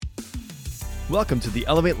Welcome to the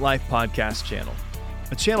Elevate Life podcast channel,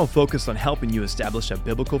 a channel focused on helping you establish a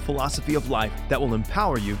biblical philosophy of life that will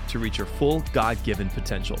empower you to reach your full God-given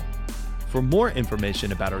potential. For more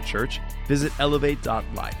information about our church, visit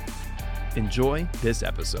elevate.life. Enjoy this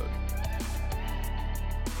episode.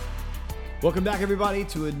 Welcome back, everybody,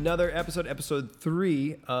 to another episode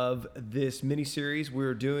 3 of this mini-series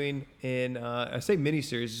we're doing in, I say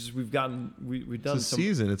mini-series, we've done it's a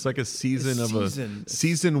season. It's like a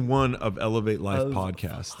season 1 of Elevate Life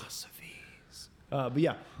podcast. Philosophies. But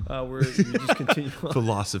yeah, we just continue on.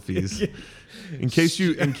 Philosophies. In case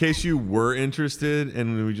you were interested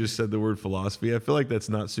and we just said the word philosophy, I feel like that's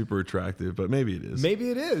not super attractive, but maybe it is. Maybe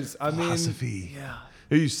it is. Philosophy. Yeah.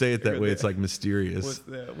 You say it that way, it's like mysterious.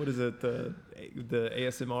 What is it? The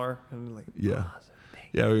ASMR? I'm like, yeah.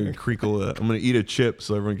 Yeah, we're gonna crinkle. I'm gonna eat a chip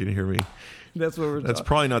so everyone can hear me. That's what we're. That's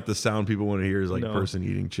probably not the sound people want to hear. Is like a person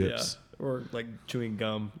eating chips. Yeah. Or like chewing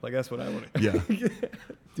gum. Like that's what I want to. Yeah.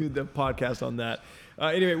 Do the podcast on that.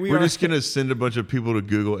 Anyway, we're just gonna send a bunch of people to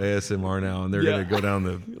Google ASMR now, and they're gonna go down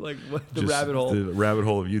the the rabbit hole. The rabbit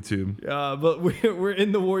hole of YouTube. But we're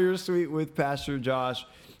in the Warrior Suite with Pastor Josh.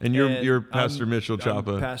 And you're Pastor Mitchell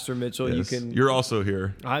Chapa. Pastor Mitchell. Yes. You're also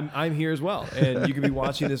here. I'm here as well. And you can be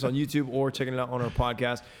watching this on YouTube or checking it out on our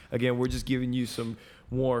podcast. Again, we're just giving you some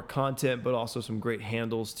more content, but also some great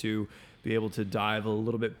handles to be able to dive a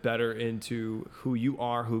little bit better into who you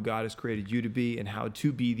are, who God has created you to be, and how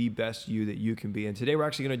to be the best you that you can be. And today we're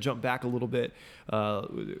actually going to jump back a little bit.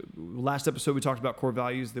 Last episode we talked about core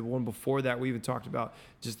values. The one before that we even talked about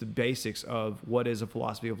just the basics of what is a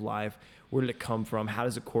philosophy of life, where did it come from, how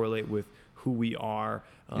does it correlate with who we are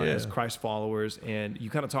as Christ followers. And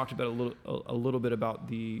you kind of talked about a little bit about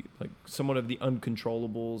the somewhat of the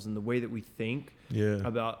uncontrollables and the way that we think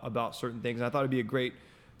about certain things. And I thought it'd be a great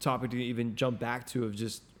topic to even jump back to of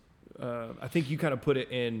just I think you kind of put it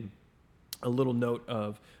in a little note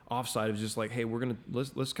of offside of just like, hey,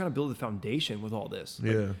 let's kind of build the foundation with all this.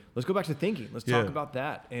 Let's go back to thinking. Let's talk about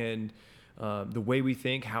that and the way we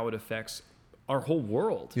think, how it affects our whole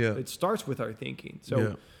world. It starts with our thinking.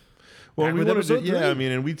 So well, we wanted to,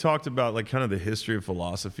 and we talked about like kind of the history of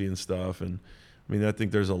philosophy and stuff, and I mean I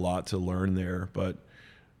think there's a lot to learn there, but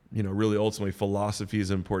really ultimately philosophy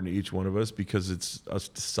is important to each one of us because it's us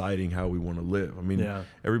deciding how we want to live. I mean,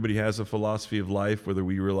 everybody has a philosophy of life, whether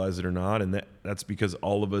we realize it or not. And that's because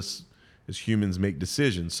all of us as humans make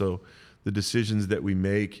decisions. So the decisions that we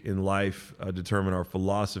make in life determine our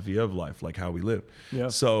philosophy of life, like how we live.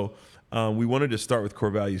 So we wanted to start with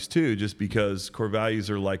core values too, just because core values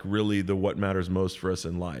are like really what matters most for us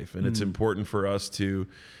in life. And it's important for us to,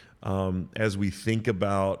 as we think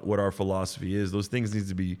about what our philosophy is, those things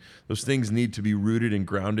need to be rooted and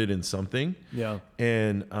grounded in something.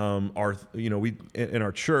 And we in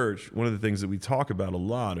our church, one of the things that we talk about a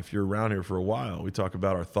lot, if you're around here for a while, we talk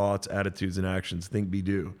about our thoughts, attitudes, and actions. Think, be,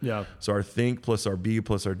 do. So our think plus our be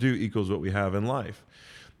plus our do equals what we have in life.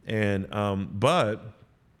 And but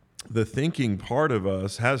the thinking part of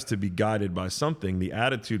us has to be guided by something. The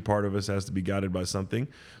attitude part of us has to be guided by something.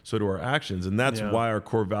 So do our actions. And that's why our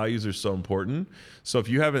core values are so important. So if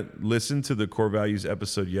you haven't listened to the core values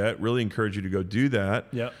episode yet, really encourage you to go do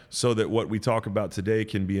that so that what we talk about today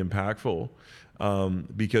can be impactful.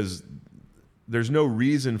 Because there's no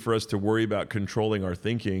reason for us to worry about controlling our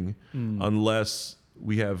thinking unless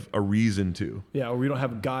we have a reason to. Or we don't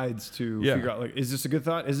have guides to figure out, like, is this a good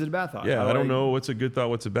thought? Is it a bad thought? I don't know what's a good thought,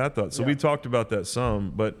 what's a bad thought. So we talked about that some,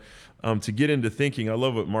 but to get into thinking, I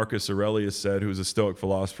love what Marcus Aurelius said, who's a Stoic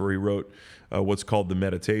philosopher. He wrote what's called the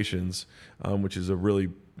Meditations, which is a really,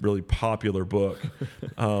 really popular book.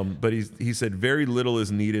 But he said, very little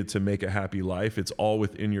is needed to make a happy life. It's all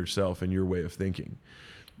within yourself and your way of thinking.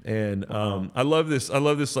 And I love this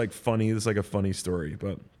like a funny story,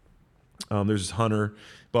 but there's this hunter,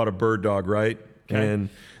 bought a bird dog, right? Okay. And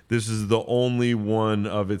this is the only one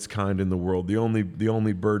of its kind in the world. The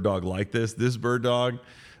only bird dog like this. This bird dog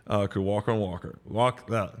could walk on water.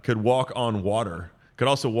 Could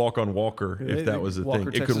also walk on walker if that was a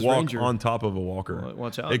thing. It could walk Ranger. On top of a walker. Well,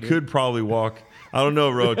 watch out. It could probably walk. I don't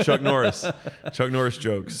know, bro. Chuck Norris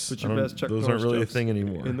jokes. Put your best Chuck Those Norris aren't really a jokes thing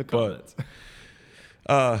anymore. in the comments.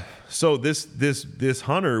 So this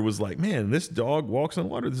hunter was like, man, this dog walks on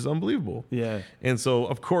water. This is unbelievable. And so,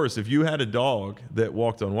 of course, if you had a dog that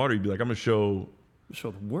walked on water, you'd be like, I'm going to show the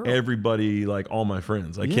world, everybody, like all my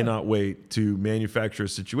friends. I cannot wait to manufacture a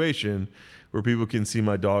situation where people can see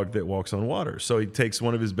my dog that walks on water. So he takes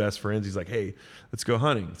one of his best friends. He's like, hey, let's go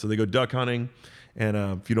hunting. So they go duck hunting. And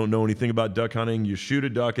if you don't know anything about duck hunting, you shoot a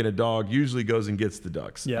duck and a dog usually goes and gets the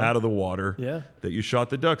ducks out of the water that you shot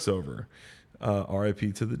the ducks over.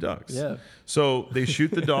 RIP to the ducks. Yeah. So they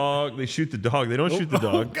shoot the dog. They shoot the dog. They don't shoot the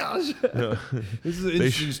dog. Oh, gosh. This is an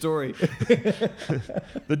interesting story.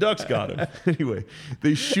 The ducks got him. Anyway,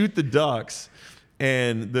 they shoot the ducks.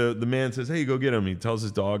 And the man says, hey, go get him. He tells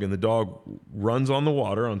his dog, and the dog runs on the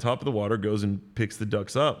water, on top of the water, goes and picks the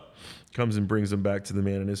ducks up, comes and brings them back to the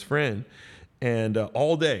man and his friend. And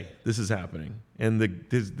all day, this is happening. And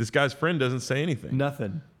this guy's friend doesn't say anything.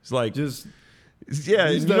 Nothing. It's like, Just, yeah,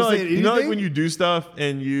 he's you know, not like, saying you know, like anything? when you do stuff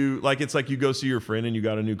and you, like, it's like you go see your friend and you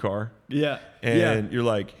got a new car. yeah. And you're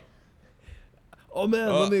like, Oh,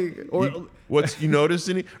 man, let me... Or, you notice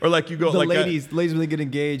any, or like you go the like ladies when they get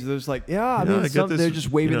engaged, they're just like, I mean, I get this, they're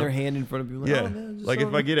just waving you know. their hand in front of people. Like, Yeah, oh, man, just like so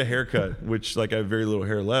if I get a haircut, which like I have very little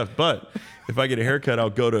hair left, but if I get a haircut, I'll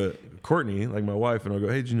go to Courtney, like my wife, and I'll go,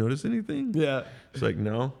 hey, did you notice anything? Yeah. She's like,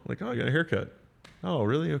 no. Like, oh, I got a haircut. Oh,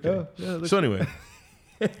 really? Okay. Yeah, So anyway,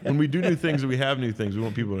 when we do new things and we have new things, we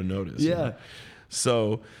want people to notice. Yeah. You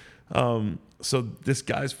know? So this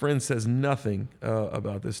guy's friend says nothing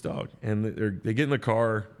about this dog, and they get in the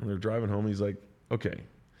car and they're driving home. He's like, okay,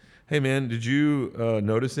 hey man, did you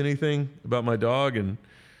notice anything about my dog? And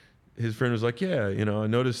his friend was like, yeah, you know, I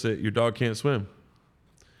noticed that your dog can't swim.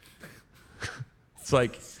 It's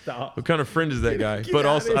like, Stop. what kind of friend is that guy? Get But outta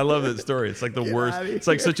also, here. I love that story. It's like the Get worst. outta It's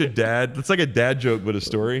like here. such a dad. It's like a dad joke, but a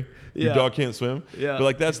story. Your Yeah. dog can't swim. Yeah. But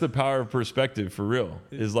like that's the power of perspective for real.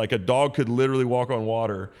 Is like a dog could literally walk on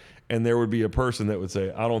water, and there would be a person that would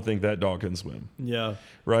say, "I don't think that dog can swim." Yeah.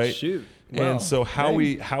 Right. Shoot. Wow. And so how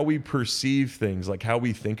Dang. we perceive things, like how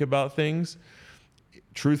we think about things,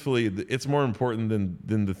 truthfully, it's more important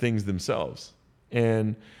than the things themselves.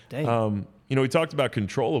 And Dang. you know, we talked about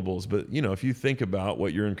controllables, but you know, if you think about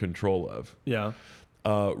what you're in control of, Yeah.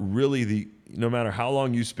 really no matter how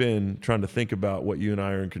long you spend trying to think about what you and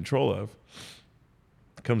I are in control of,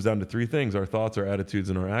 it comes down to three things: our thoughts, our attitudes,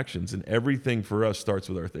 and our actions. And everything for us starts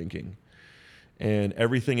with our thinking. And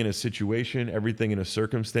everything in a situation, everything in a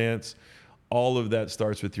circumstance, all of that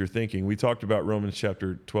starts with your thinking. We talked about Romans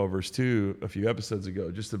chapter 12, verse 2 a few episodes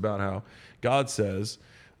ago, just about how God says,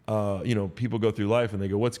 you know, people go through life and they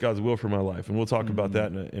go, what's God's will for my life? And we'll talk about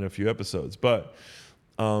that in a few episodes. But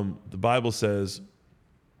the Bible says,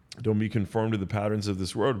 don't be conformed to the patterns of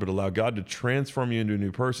this world, but allow God to transform you into a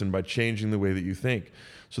new person by changing the way that you think.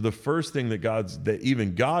 So the first thing that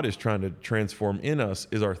even God is trying to transform in us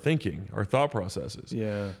is our thinking, our thought processes.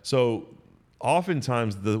 Yeah. So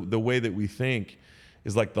oftentimes the way that we think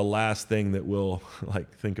is like the last thing that we'll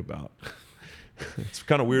like think about. It's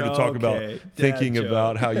kind of weird to talk about Dad thinking joke.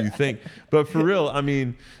 about how you think, but for real, I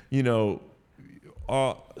mean, you know,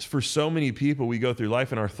 for so many people, we go through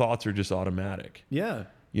life and our thoughts are just automatic. Yeah.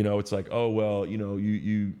 You know, it's like, oh, well, you know,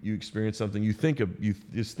 you experience something, you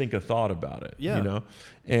just think a thought about it, Yeah. you know?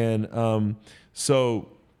 And so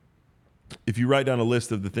if you write down a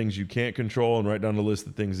list of the things you can't control and write down a list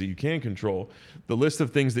of things that you can control, the list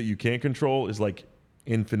of things that you can't control is like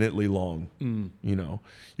infinitely long. You know,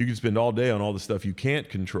 you can spend all day on all the stuff you can't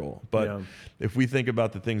control. But Yeah. if we think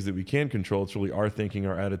about the things that we can control, it's really our thinking,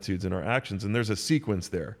 our attitudes, and our actions. And there's a sequence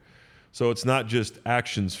there. So it's not just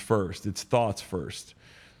actions first, it's thoughts first.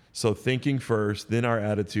 So thinking first, then our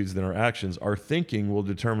attitudes, then our actions. Our thinking will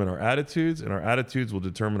determine our attitudes, and our attitudes will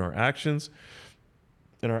determine our actions.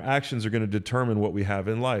 And our actions are going to determine what we have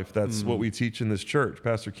in life. That's what we teach in this church.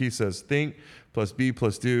 Pastor Keith says, think plus be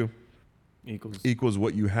plus do equals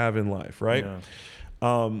what you have in life, right?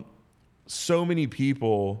 Yeah. So many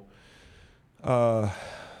people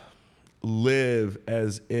live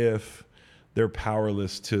as if they're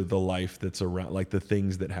powerless to the life that's around, like the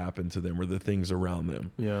things that happen to them or the things around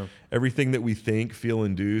them. Yeah. Everything that we think, feel,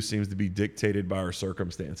 and do seems to be dictated by our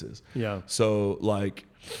circumstances. Yeah. So like,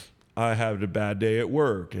 I had a bad day at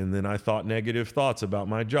work, and then I thought negative thoughts about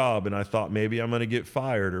my job, and I thought maybe I'm going to get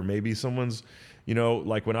fired, or maybe someone's, you know,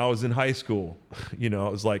 like when I was in high school, you know,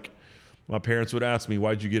 it was like my parents would ask me,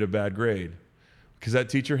 why'd you get a bad grade? Because that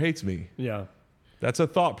teacher hates me. Yeah. That's a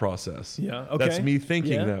thought process. Yeah, okay. That's me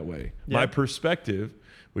thinking Yeah. that way. Yeah. My perspective,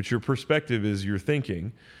 which your perspective is your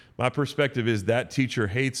thinking, my perspective is that teacher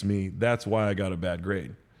hates me. That's why I got a bad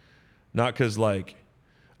grade. Not because like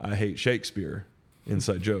I hate Shakespeare,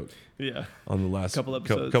 inside joke. Yeah. On the last Couple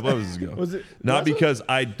episodes. couple episodes ago. Was it not last one? because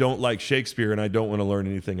I don't like Shakespeare and I don't want to learn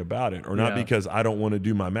anything about it, or not Yeah. because I don't want to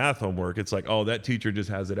do my math homework. It's like, oh, that teacher just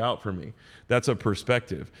has it out for me. That's a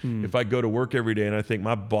perspective. If I go to work every day and I think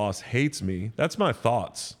my boss hates me, that's my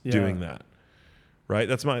thoughts Yeah. doing that. Right?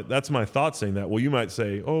 That's my thoughts saying that. Well, you might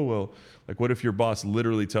say, oh, well, like what if your boss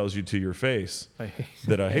literally tells you to your face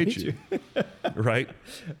that I hate you? Right?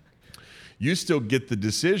 You still get the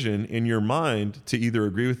decision in your mind to either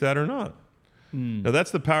agree with that or not. Now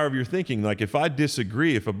that's the power of your thinking. Like if I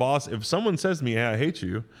disagree, if someone says to me, hey, I hate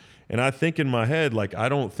you, and I think in my head, like, I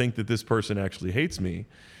don't think that this person actually hates me,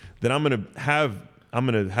 then I'm going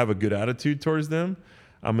to have a good attitude towards them.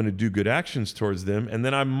 I'm going to do good actions towards them. And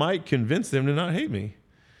then I might convince them to not hate me.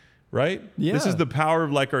 Right? Yeah. This is the power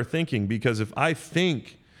of like our thinking, because if I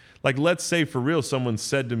think, like, let's say for real, someone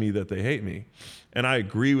said to me that they hate me and I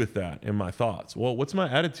agree with that in my thoughts. Well, what's my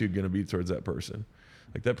attitude going to be towards that person?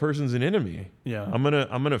 Like, that person's an enemy. Yeah. I'm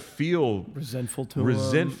going to feel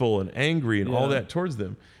resentful and angry and all that towards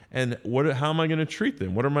them. And how am I going to treat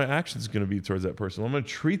them? What are my actions going to be towards that person? Well, I'm going to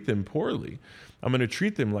treat them poorly. I'm going to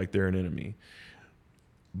treat them like they're an enemy.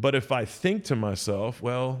 But if I think to myself,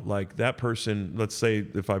 well, like that person, let's say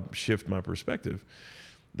if I shift my perspective,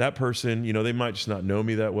 that person, you know, they might just not know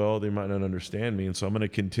me that well. They might not understand me. And so I'm going to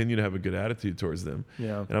continue to have a good attitude towards them.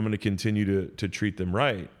 Yeah. And I'm going to continue to treat them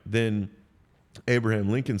right. Then Abraham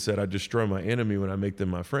Lincoln said, I destroy my enemy when I make them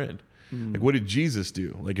my friend. Like, what did Jesus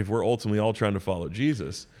do? Like, if we're ultimately all trying to follow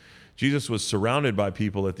Jesus, Jesus was surrounded by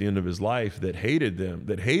people at the end of his life that hated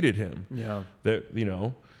him. Yeah. That, you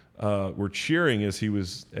know, were cheering as he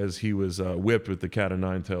was whipped with the cat o'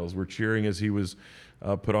 nine tails. We're cheering as he was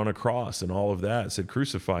put on a cross and all of that. Said,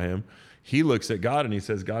 crucify him. He looks at God and he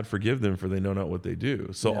says, God, forgive them, for they know not what they do.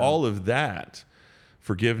 So all of that,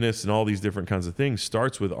 forgiveness and all these different kinds of things,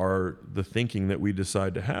 starts with the thinking that we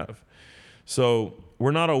decide to have. So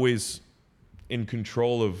we're not always in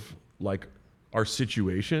control of like our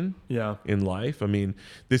situation in life. I mean,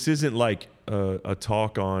 this isn't like a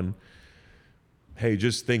talk on, hey,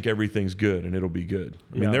 just think everything's good and it'll be good.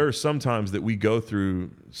 I mean, there are some times that we go through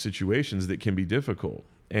situations that can be difficult,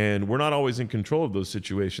 and we're not always in control of those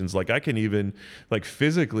situations. Like, I can even, like,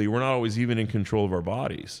 physically, we're not always even in control of our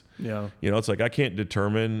bodies. Yeah. You know, it's like I can't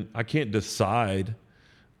decide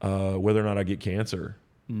whether or not I get cancer.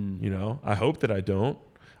 You know, I hope that I don't.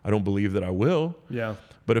 I don't believe that I will. Yeah.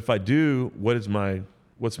 But if I do, what's my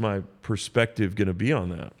perspective going to be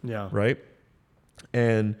on that? Yeah. Right.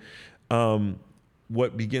 And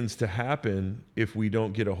what begins to happen if we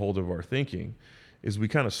don't get a hold of our thinking is we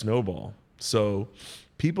kind of snowball. So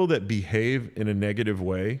people that behave in a negative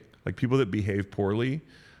way, like people that behave poorly,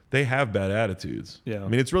 they have bad attitudes. Yeah. I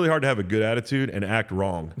mean, it's really hard to have a good attitude and act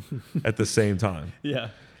wrong at the same time. Yeah.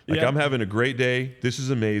 Like, I'm having a great day. This is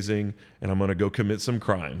amazing. And I'm going to go commit some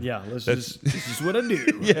crime. Yeah. This is what I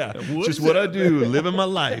do. Yeah. Just what I do, living my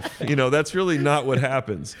life. You know, that's really not what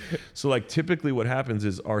happens. So, like, typically what happens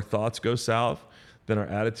is our thoughts go south, then our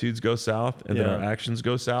attitudes go south, and then our actions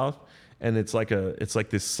go south. And it's like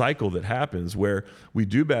this cycle that happens where we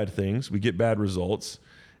do bad things, we get bad results,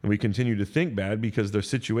 and we continue to think bad because their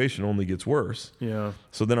situation only gets worse. Yeah.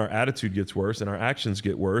 So then our attitude gets worse and our actions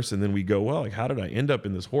get worse. And then we go, well, like, how did I end up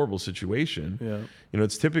in this horrible situation? Yeah. You know,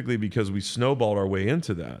 it's typically because we snowballed our way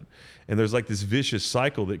into that. And there's like this vicious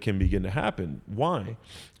cycle that can begin to happen. Why?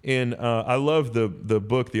 And I love the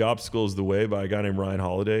book, The Obstacle is the Way, by a guy named Ryan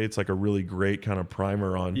Holiday. It's like a really great kind of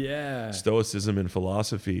primer on stoicism and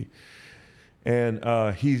philosophy.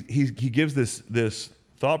 And he gives this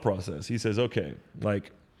thought process. He says, okay,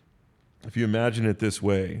 like, if you imagine it this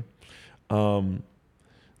way,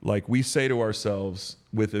 like we say to ourselves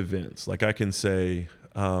with events, like I can say,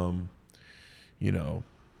 you know,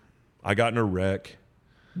 I got in a wreck.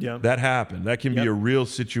 Yeah. That happened. That can be a real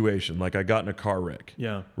situation. Like, I got in a car wreck.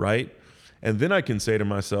 Yeah. Right. And then I can say to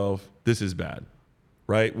myself, this is bad.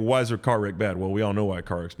 Right. Well, why is a car wreck bad? Well, we all know why a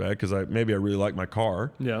car wreck's bad, because maybe I really like my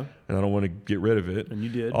car. Yeah. And I don't want to get rid of it. And you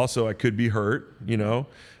did. Also, I could be hurt, you know.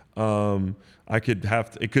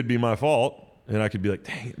 It could be my fault, and I could be like,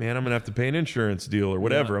 dang it, man, I'm gonna have to pay an insurance deal or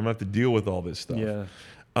whatever. I'm gonna have to deal with all this stuff. Yeah.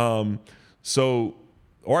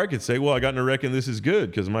 Or I could say, well, I got in a wreck and this is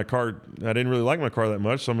good because my car, I didn't really like my car that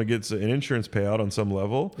much, so I'm gonna get an insurance payout on some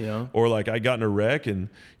level. Yeah. Or like, I got in a wreck and,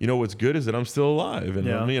 you know, what's good is that I'm still alive. And,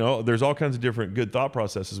 you know, there's all kinds of different good thought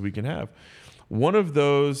processes we can have. One of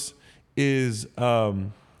those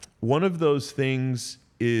things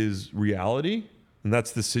is reality, and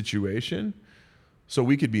that's the situation. So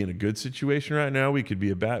we could be in a good situation right now. We could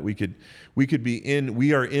be let me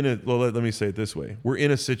say it this way. We're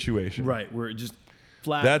in a situation. Right. We're just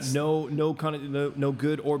flat. No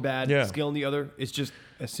good or bad scale in the other. It's just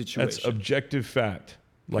a situation. That's objective fact.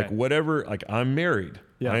 Like whatever, like I'm married.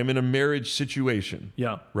 Yeah. I am in a marriage situation.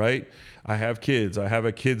 Yeah. Right? I have kids. I have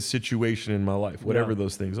a kid's situation in my life, whatever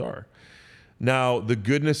those things are. Now, the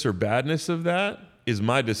goodness or badness of that is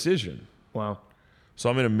my decision. Wow. So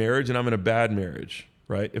I'm in a marriage and I'm in a bad marriage,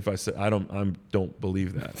 right? If I say I don't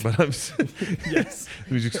believe that, but I'm yes.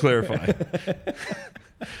 Let me just clarify.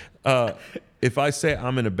 If I say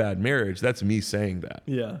I'm in a bad marriage, that's me saying that.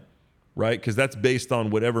 Yeah. right? Because that's based on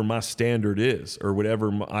whatever my standard is or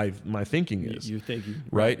whatever my thinking is. You're thinking,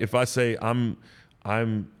 right? If I say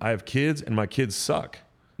I have kids and my kids suck,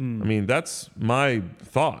 I mean, that's my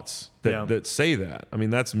thoughts that say that. I mean,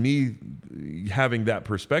 that's me having that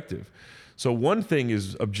perspective. So one thing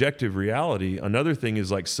is objective reality. Another thing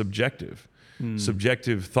is like subjective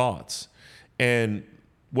thoughts. And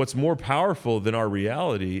what's more powerful than our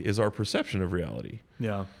reality is our perception of reality.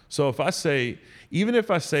 Yeah. So if I say, even if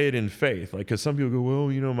I say it in faith, like, because some people go,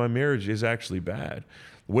 well, you know, my marriage is actually bad.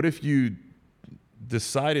 What if you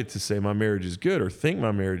decided to say my marriage is good or think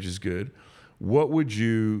my marriage is good? What would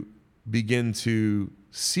you begin to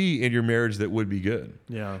see in your marriage that would be good?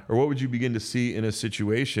 Yeah. Or what would you begin to see in a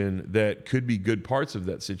situation that could be good parts of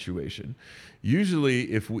that situation?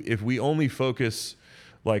 Usually, if we only focus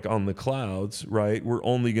like on the clouds, right, we're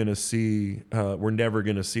only going to see, we're never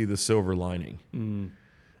going to see the silver lining.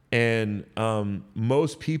 And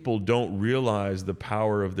most people don't realize the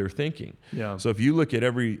power of their thinking. Yeah. So if we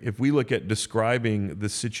look at describing the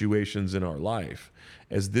situations in our life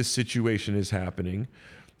as this situation is happening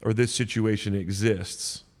or this situation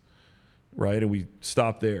exists, right, and we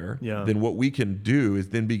stop there, then what we can do is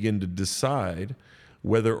then begin to decide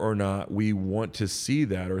whether or not we want to see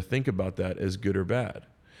that or think about that as good or bad.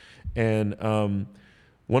 And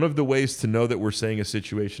one of the ways to know that we're saying a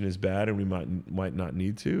situation is bad and we might not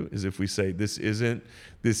need to is if we say this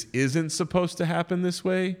isn't supposed to happen this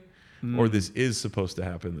way, or this is supposed to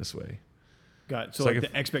happen this way. Got it. So like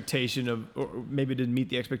the expectation of, or maybe it didn't meet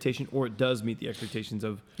the expectation, or it does meet the expectations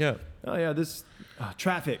of. Yeah. Oh yeah, this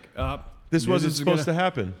traffic. This wasn't supposed to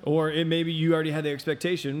happen. Or maybe you already had the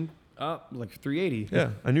expectation. Like 380.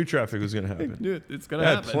 Yeah, I knew traffic was going to happen. It's going to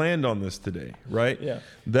happen. I had planned on this today, right? Yeah.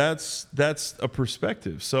 That's a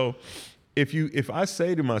perspective. So if I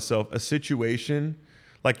say to myself a situation,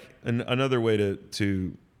 like another way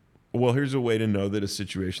to well, here's a way to know that a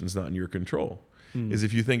situation's not in your control is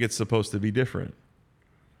if you think it's supposed to be different.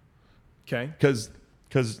 Okay.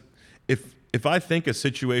 Because if I think a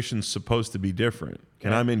situation's supposed to be different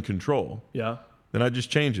and I'm in control, then I just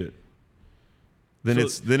change it. Then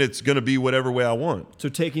it's going to be whatever way I want. So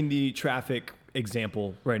taking the traffic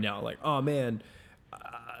example right now, like, oh man,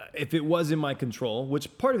 if it was in my control,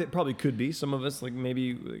 which part of it probably could be, some of us, like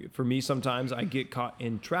maybe for me, sometimes I get caught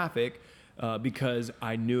in traffic because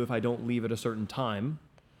I knew if I don't leave at a certain time,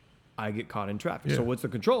 I get caught in traffic. Yeah. So what's the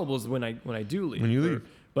controllables when I do leave? When you leave.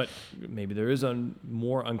 But maybe there is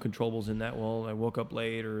more uncontrollables in that. Well, I woke up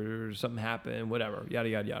late or something happened, whatever, yada,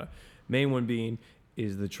 yada, yada. Main one being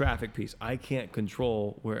is the traffic piece. I can't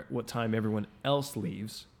control what time everyone else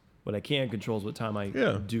leaves. What I can control is what time I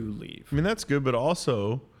do leave. I mean, that's good, but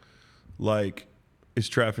also, like, is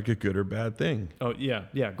traffic a good or bad thing? Oh, yeah.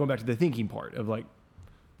 Yeah, going back to the thinking part of, like,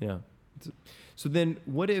 yeah. So then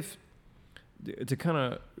what if, to kind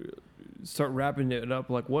of start wrapping it up,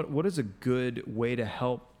 like, what is a good way to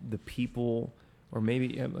help the people, or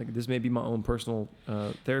maybe, like, this may be my own personal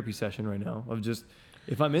therapy session right now, of just,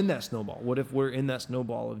 if I'm in that snowball, what if we're in that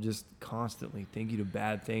snowball of just constantly thinking of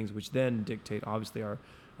bad things, which then dictate obviously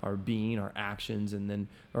our being, our actions, and then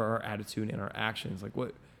or our attitude and our actions. Like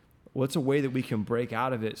what's a way that we can break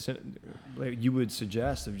out of it? Like you would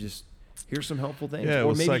suggest of just here's some helpful things,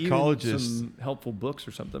 or maybe even some helpful books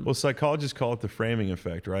or something. Well, psychologists call it the framing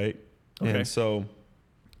effect, right? Okay. And so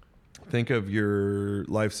think of your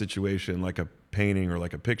life situation like a painting or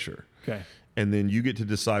like a picture. Okay. And then you get to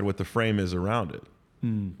decide what the frame is around it.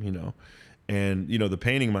 You know, and you know the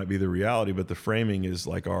painting might be the reality, but the framing is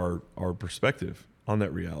like our perspective on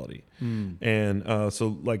that reality. And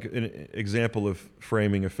so like an example of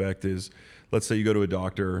framing effect is, let's say you go to a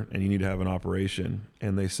doctor and you need to have an operation,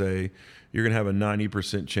 and they say you're going to have a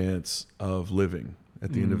 90% chance of living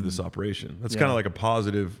at the end of this operation. That's kind of like a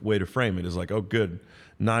positive way to frame it. Is like, oh, good,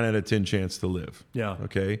 9 out of 10 chance to live. Yeah.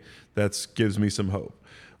 Okay, that gives me some hope.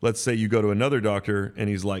 Let's say you go to another doctor and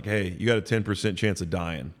he's like, hey, you got a 10% chance of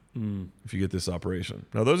dying if you get this operation.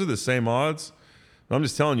 Now, those are the same odds. I'm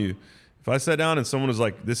just telling you, if I sat down and someone was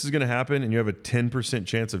like, this is going to happen and you have a 10%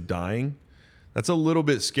 chance of dying, that's a little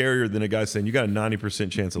bit scarier than a guy saying you got a 90%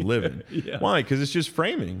 chance of living. Why? Because it's just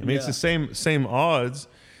framing. I mean, it's the same odds,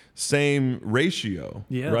 same ratio,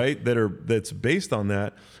 right? That's based on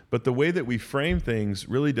that. But the way that we frame things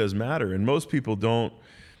really does matter. And most people don't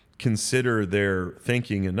consider their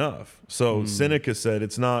thinking enough. So Seneca said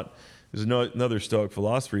another Stoic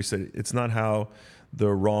philosopher, he said it's not how the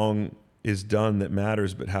wrong is done that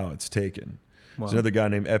matters, but how it's taken. Wow. There's another guy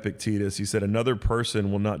named Epictetus. He said another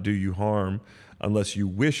person will not do you harm unless you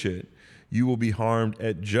wish it. you will be harmed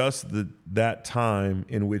at just that time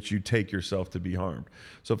in which you take yourself to be harmed.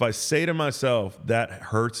 So if I say to myself, that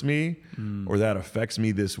hurts me or that affects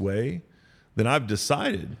me this way, then I've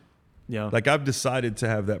decided. Yeah. Like I've decided to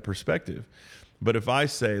have that perspective. But if I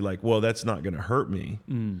say like, well, that's not going to hurt me,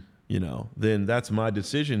 then that's my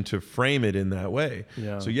decision to frame it in that way.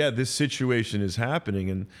 Yeah. So this situation is happening,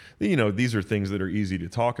 and these are things that are easy to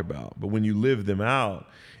talk about, but when you live them out,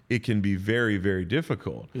 it can be very, very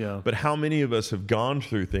difficult. Yeah. But how many of us have gone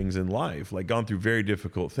through things in life, like gone through very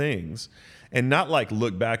difficult things, and not like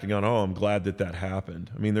look back and gone, oh, I'm glad that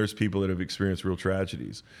happened. I mean, there's people that have experienced real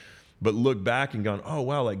tragedies, but look back and gone, oh,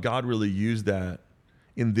 wow, like God really used that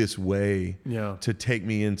in this way to take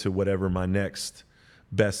me into whatever my next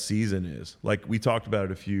best season is. Like we talked about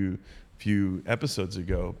it a few episodes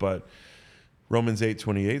ago, but Romans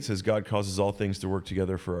 8:28 says God causes all things to work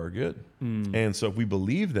together for our good. And so if we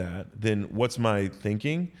believe that, then what's my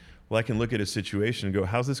thinking? Well, I can look at a situation and go,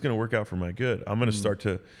 how's this going to work out for my good? I'm going to start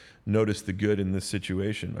to notice the good in this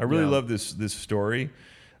situation. I really love this story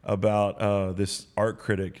about this art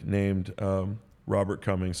critic named Robert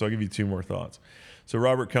Cumming. So I'll give you two more thoughts. So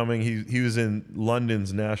Robert Cumming, he was in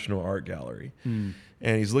London's National Art Gallery,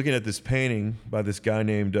 and he's looking at this painting by this guy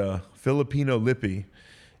named Filippino Lippi.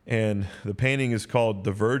 And the painting is called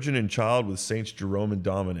The Virgin and Child with Saints Jerome and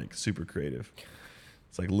Dominic. Super creative.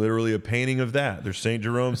 It's like literally a painting of that. There's Saint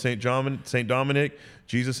Jerome, Saint Dominic,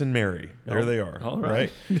 Jesus and Mary. There they are. All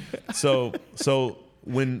right. So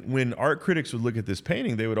when art critics would look at this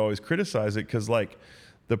painting, they would always criticize it because like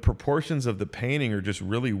the proportions of the painting are just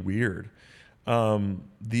really weird.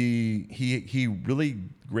 He really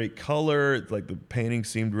great color. Like the painting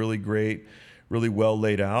seemed really great, really well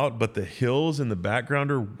laid out, but the hills in the background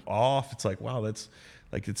are off. It's like, wow, that's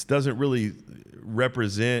like, it doesn't really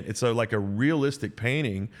represent, it's like a realistic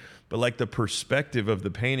painting, but like the perspective of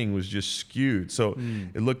the painting was just skewed. So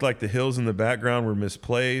it looked like the hills in the background were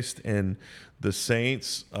misplaced and the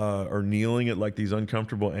saints are kneeling at like these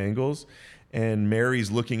uncomfortable angles. And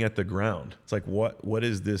Mary's looking at the ground. It's like, what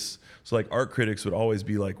is this? So like art critics would always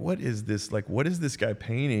be like, what is this? Like, what is this guy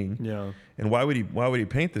painting? Yeah. And why would he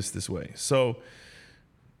paint this way? So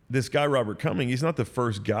this guy, Robert Cumming, he's not the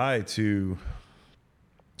first guy to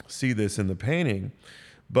see this in the painting,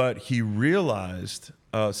 but he realized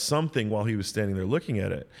something while he was standing there looking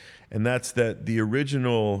at it. And that's that the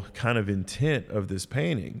original kind of intent of this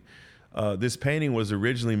painting was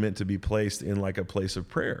originally meant to be placed in like a place of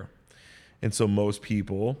prayer. And so most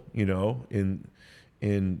people, in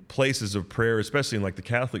places of prayer, especially in like the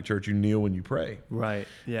Catholic Church, you kneel when you pray. Right.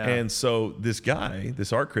 Yeah. And so this guy,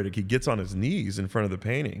 this art critic, he gets on his knees in front of the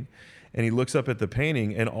painting and he looks up at the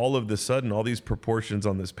painting, and all of a sudden, all these proportions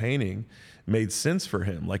on this painting made sense for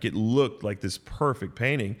him. Like it looked like this perfect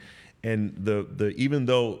painting. And the even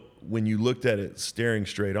though when you looked at it staring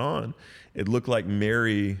straight on, it looked like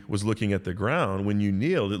Mary was looking at the ground. When you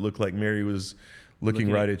kneeled, it looked like Mary was looking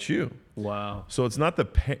right at you. Wow. So it's not the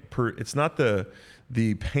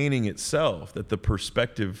painting itself, that the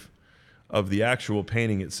perspective of the actual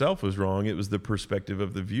painting itself was wrong. It was the perspective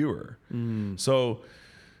of the viewer. So,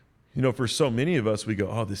 for so many of us, we go,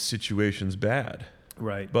 oh, this situation's bad.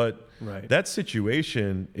 Right. But that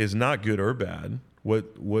situation is not good or bad.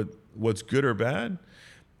 What's good or bad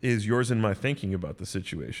is yours and my thinking about the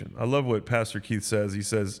situation. I love what Pastor Keith says. He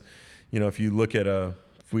says, if you look at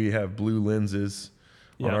if we have blue lenses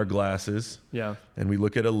on our glasses, and we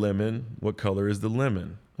look at a lemon, what color is the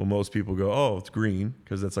lemon? Well, most people go, oh, it's green,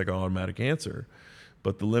 because that's like an automatic answer.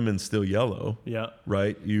 But the lemon's still yellow,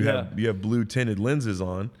 right? You have blue tinted lenses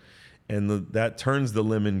on, and that turns the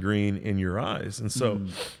lemon green in your eyes. And so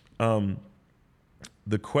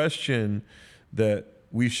the question that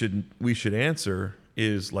we should answer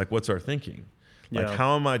is like, what's our thinking? Like,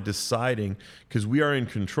 how am I deciding? Because we are in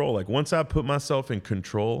control. Like, once I put myself in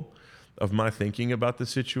control of my thinking about the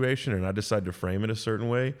situation and I decide to frame it a certain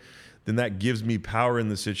way, then that gives me power in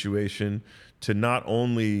the situation to not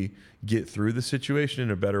only get through the situation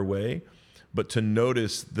in a better way, but to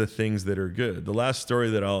notice the things that are good. The last story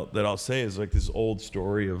that I'll say is like this old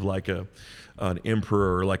story of like an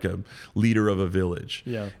emperor or like a leader of a village.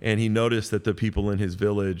 And he noticed that the people in his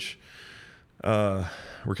village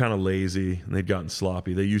were kind of lazy and they'd gotten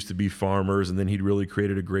sloppy. They used to be farmers, and then he'd really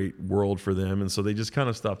created a great world for them. And so they just kind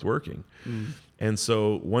of stopped working. And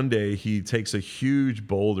so one day he takes a huge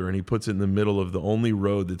boulder and he puts it in the middle of the only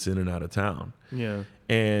road that's in and out of town.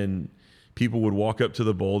 And people would walk up to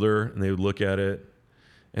the boulder and they would look at it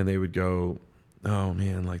and they would go, oh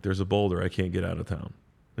man, like there's a boulder, I can't get out of town.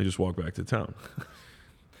 They just walk back to town.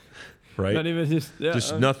 right? Not even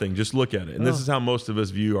just nothing. Just look at it. And this is how most of us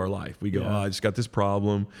view our life. We go, I just got this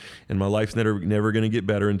problem, and my life's never going to get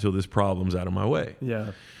better until this problem's out of my way.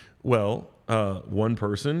 Yeah. Well, one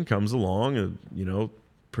person comes along,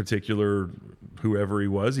 particular whoever he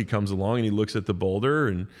was, he comes along and he looks at the boulder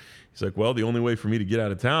and he's like, well, the only way for me to get out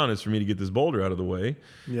of town is for me to get this boulder out of the way.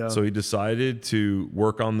 Yeah. So he decided to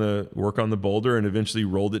work on the boulder and eventually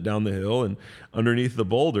rolled it down the hill. And underneath the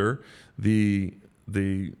boulder, the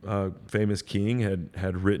famous king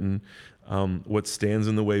had written, what stands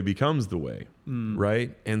in the way becomes the way,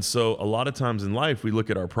 right? And so a lot of times in life, we look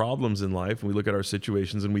at our problems in life and we look at our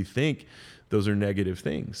situations and we think those are negative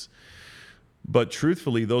things. But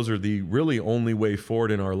truthfully, those are the really only way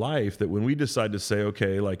forward in our life, that when we decide to say,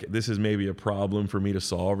 okay, like this is maybe a problem for me to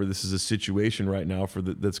solve, or this is a situation right now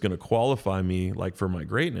that's going to qualify me like for my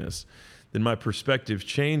greatness, then my perspective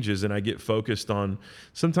changes and I get focused on,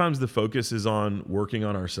 sometimes the focus is on working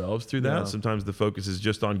on ourselves through that. Yeah. Sometimes the focus is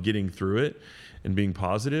just on getting through it and being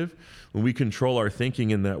positive. When we control our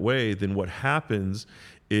thinking in that way, then what happens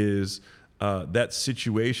is that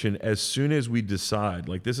situation, as soon as we decide,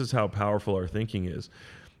 like this is how powerful our thinking is.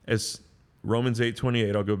 As Romans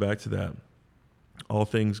 8:28, I'll go back to that. All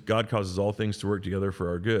things, God causes all things to work together for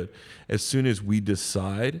our good. As soon as we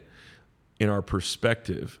decide in our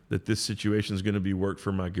perspective that this situation is going to be worked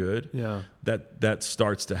for my good, that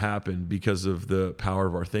starts to happen because of the power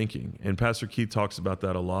of our thinking. And Pastor Keith talks about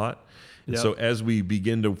that a lot. And so as we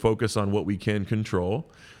begin to focus on what we can control,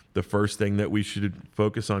 the first thing that we should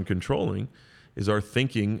focus on controlling is our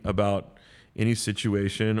thinking about any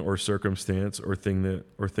situation or circumstance or thing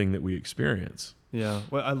that we experience. Yeah.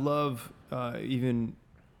 Well, I love even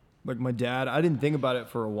like my dad. I didn't think about it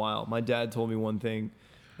for a while. My dad told me one thing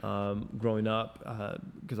growing up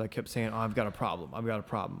because I kept saying, "Oh, I've got a problem. I've got a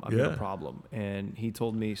problem. I've got a problem." And he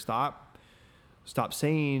told me, "Stop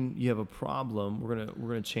saying you have a problem. We're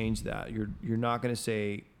gonna change that. You're not gonna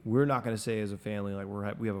say." We're not going to say as a family like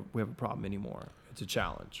we have a problem anymore. It's a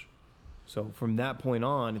challenge. So from that point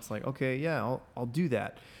on, it's like, okay, yeah, I'll do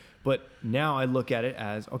that. But now I look at it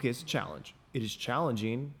as, okay, it's a challenge. It is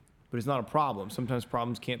challenging, but it's not a problem. Sometimes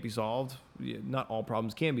problems can't be solved. Not all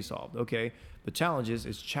problems can be solved. Okay, but challenges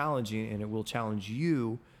is challenging and it will challenge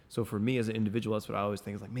you. So for me as an individual, that's what I always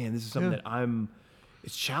think is like, man, this is something that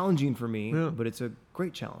it's challenging for me, but it's a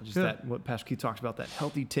great challenge. It's that what Pastor Keith talks about, that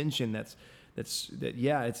healthy tension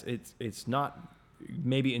it's not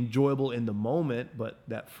maybe enjoyable in the moment, but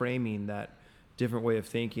that framing, that different way of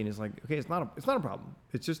thinking is like, okay, it's not a problem.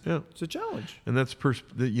 It's just it's a challenge. And that's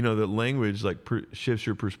that language like shifts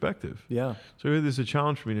your perspective. Yeah. So this is a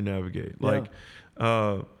challenge for me to navigate. Like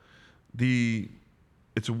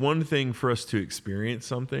it's one thing for us to experience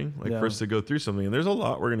something, like for us to go through something, and there's a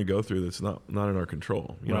lot we're going to go through that's not in our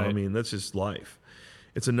control. You know what I mean? That's just life.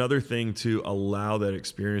 It's another thing to allow that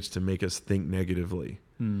experience to make us think negatively.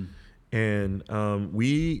 And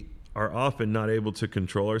we are often not able to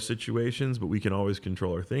control our situations, but we can always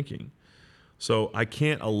control our thinking. So I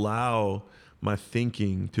can't allow my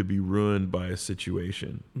thinking to be ruined by a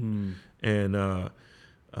situation. And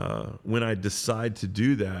when I decide to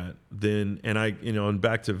do that, then, and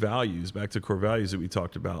back to core values that we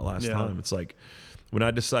talked about last time, it's like when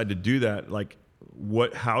I decide to do that, like,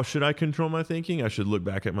 how should I control my thinking? I should look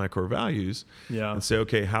back at my core values and say,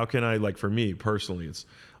 okay, how can I, like for me personally, it's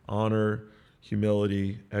honor,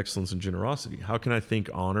 humility, excellence, and generosity. How can I think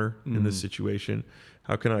honor in this situation?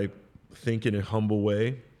 How can I think in a humble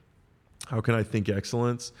way? How can I think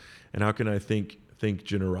excellence? And how can I think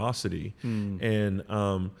generosity? And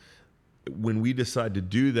when we decide to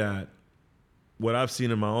do that, what I've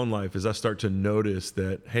seen in my own life is I start to notice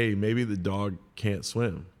that, hey, maybe the dog can't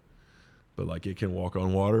swim, but like it can walk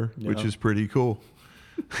on water, which is pretty cool.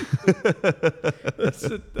 I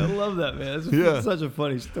love that, man. It's such a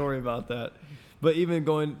funny story about that. But even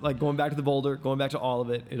going back to the boulder, going back to all of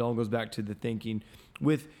it, it all goes back to the thinking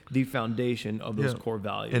with the foundation of those core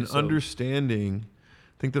values. And understanding,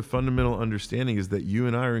 I think the fundamental understanding is that you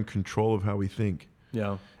and I are in control of how we think.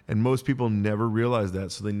 Yeah. And most people never realize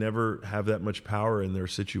that, so they never have that much power in their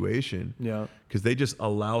situation. Yeah. Because they just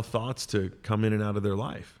allow thoughts to come in and out of their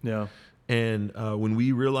life. Yeah. And when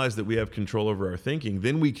we realize that we have control over our thinking,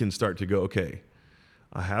 then we can start to go, okay,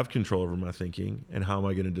 I have control over my thinking, and how am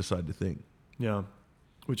I going to decide to think? Yeah.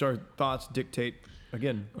 Which our thoughts dictate,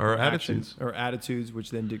 again, our attitudes. Our attitudes,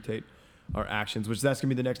 which then dictate our actions, which that's going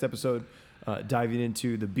to be the next episode, diving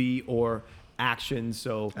into the be or actions.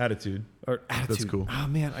 So attitude. Or attitude. That's cool. Oh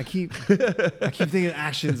man, I keep thinking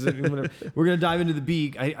actions. We're gonna dive into the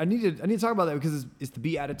B. I need to talk about that because it's the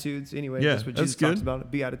Beatitudes anyway. Yeah, that's what Jesus talks about.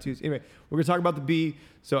 Beatitudes. Anyway, we're gonna talk about the B.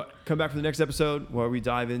 So come back for the next episode where we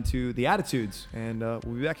dive into the attitudes, and we'll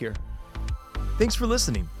be back here. Thanks for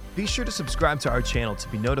listening. Be sure to subscribe to our channel to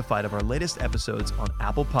be notified of our latest episodes on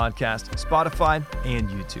Apple Podcasts, Spotify, and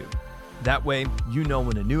YouTube. That way, you know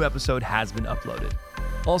when a new episode has been uploaded.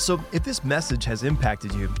 Also, if this message has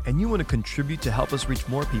impacted you and you want to contribute to help us reach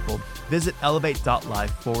more people, visit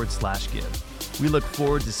elevate.life/give. We look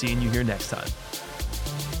forward to seeing you here next time.